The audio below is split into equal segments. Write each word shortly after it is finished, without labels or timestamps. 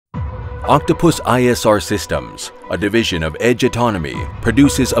Octopus ISR Systems, a division of Edge Autonomy,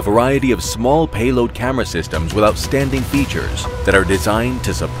 produces a variety of small payload camera systems with outstanding features that are designed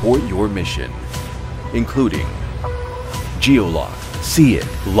to support your mission, including geolock. See it,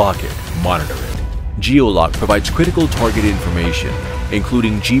 lock it, monitor it. Geolock provides critical target information,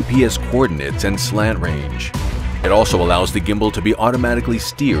 including GPS coordinates and slant range. It also allows the gimbal to be automatically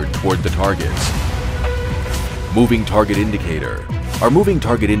steered toward the targets. Moving Target Indicator. Our Moving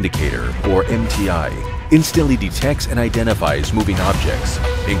Target Indicator, or MTI, instantly detects and identifies moving objects,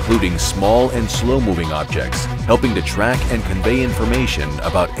 including small and slow-moving objects, helping to track and convey information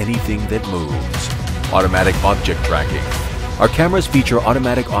about anything that moves. Automatic Object Tracking. Our cameras feature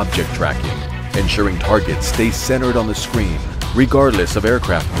automatic object tracking, ensuring targets stay centered on the screen, regardless of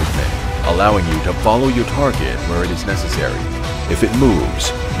aircraft movement, allowing you to follow your target where it is necessary. If it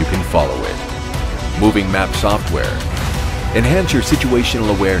moves, you can follow it. Moving Map Software. Enhance your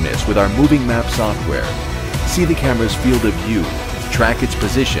situational awareness with our Moving Map software. See the camera's field of view, track its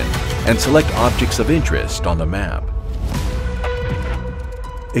position, and select objects of interest on the map.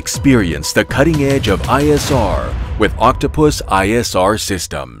 Experience the cutting edge of ISR with Octopus ISR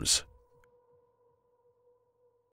Systems.